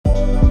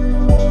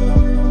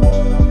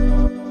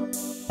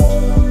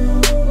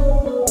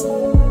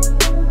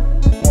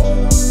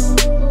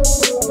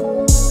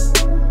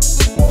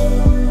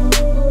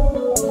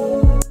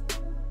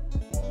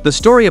The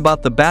story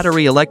about the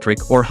battery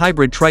electric or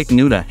hybrid Triton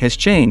Uda has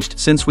changed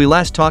since we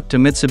last talked to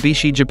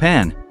Mitsubishi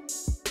Japan.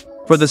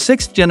 For the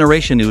 6th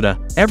generation Uda,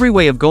 every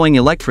way of going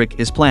electric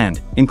is planned,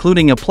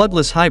 including a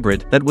plugless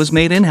hybrid that was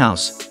made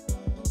in-house.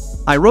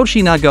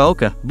 Hiroshi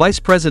Nagaoka, Vice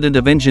President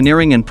of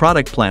Engineering and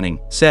Product Planning,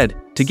 said,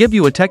 "To give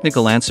you a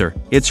technical answer,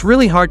 it's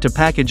really hard to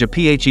package a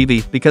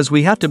PHEV because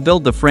we have to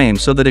build the frame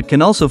so that it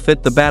can also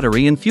fit the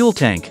battery and fuel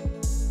tank.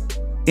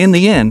 In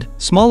the end,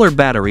 smaller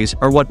batteries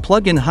are what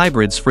plug-in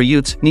hybrids for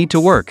utes need to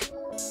work.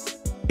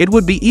 It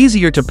would be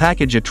easier to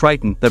package a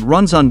Triton that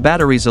runs on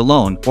batteries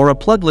alone or a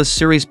plugless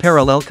series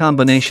parallel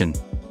combination.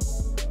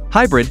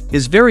 Hybrid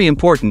is very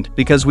important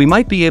because we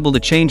might be able to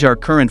change our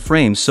current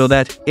frames so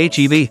that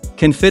HEV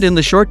can fit in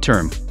the short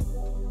term.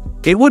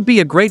 It would be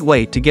a great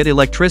way to get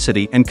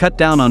electricity and cut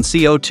down on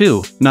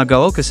CO2,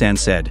 Nagaoka-san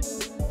said.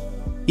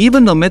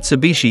 Even though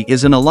Mitsubishi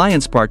is an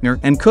alliance partner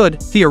and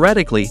could,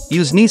 theoretically,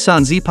 use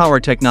Nissan's e-Power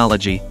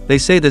technology, they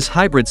say this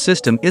hybrid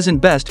system isn't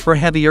best for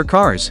heavier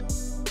cars.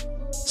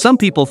 Some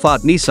people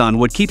thought Nissan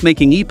would keep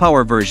making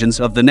e-Power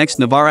versions of the next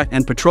Navara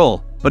and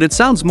Patrol, but it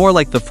sounds more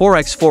like the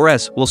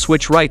 4X4S will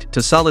switch right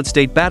to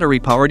solid-state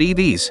battery-powered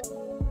EVs.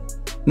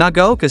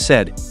 Nagaoka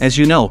said, "As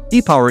you know,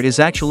 e-Power is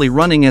actually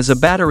running as a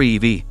battery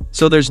EV,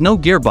 so there's no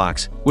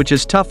gearbox, which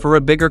is tough for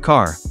a bigger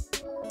car.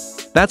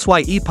 That's why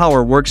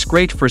e-Power works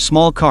great for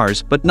small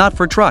cars but not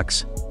for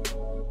trucks.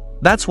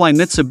 That's why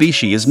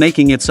Mitsubishi is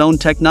making its own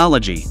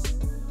technology."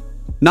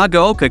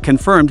 Nagaoka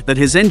confirmed that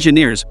his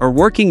engineers are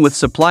working with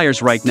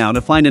suppliers right now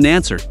to find an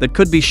answer that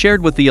could be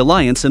shared with the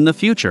alliance in the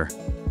future.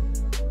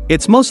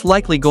 It's most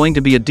likely going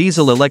to be a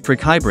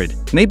diesel-electric hybrid,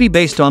 maybe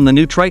based on the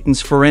new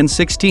Triton's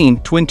 4N16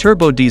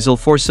 twin-turbo diesel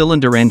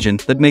 4-cylinder engine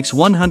that makes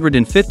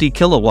 150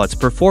 kilowatts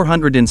per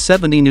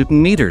 470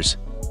 Nm.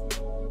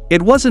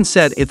 It wasn't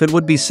said if it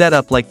would be set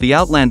up like the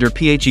Outlander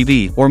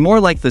PHEV or more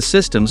like the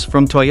systems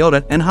from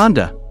Toyota and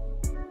Honda.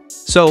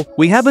 "So,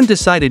 we haven't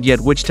decided yet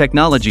which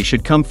technology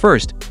should come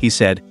first," he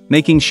said,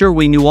 making sure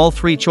we knew all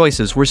three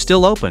choices were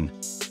still open.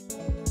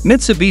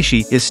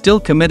 Mitsubishi is still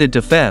committed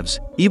to PHEVs,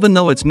 even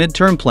though its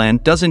midterm plan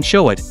doesn't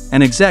show it,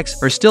 and execs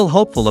are still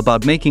hopeful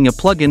about making a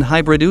plug-in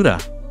hybrid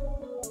Uda.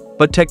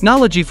 But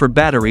technology for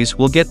batteries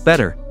will get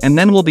better, and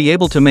then we'll be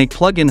able to make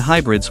plug-in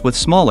hybrids with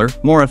smaller,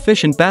 more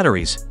efficient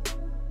batteries.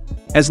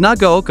 As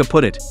Nagaoka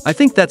put it, "I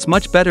think that's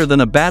much better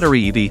than a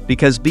battery EV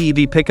because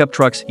BEV pickup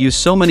trucks use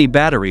so many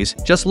batteries,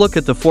 just look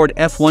at the Ford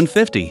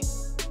F-150.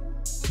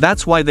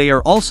 That's why they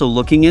are also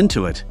looking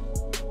into it."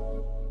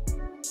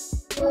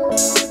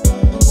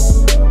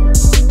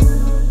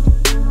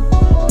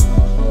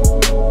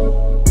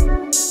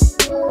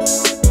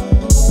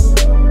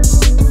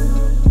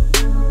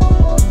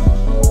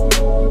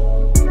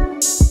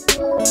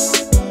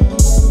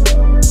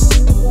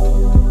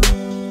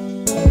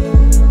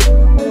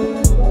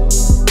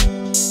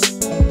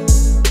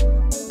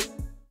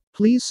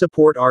 Please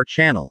support our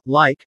channel,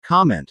 like,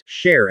 comment,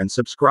 share and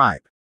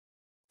subscribe.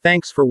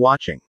 Thanks for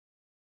watching.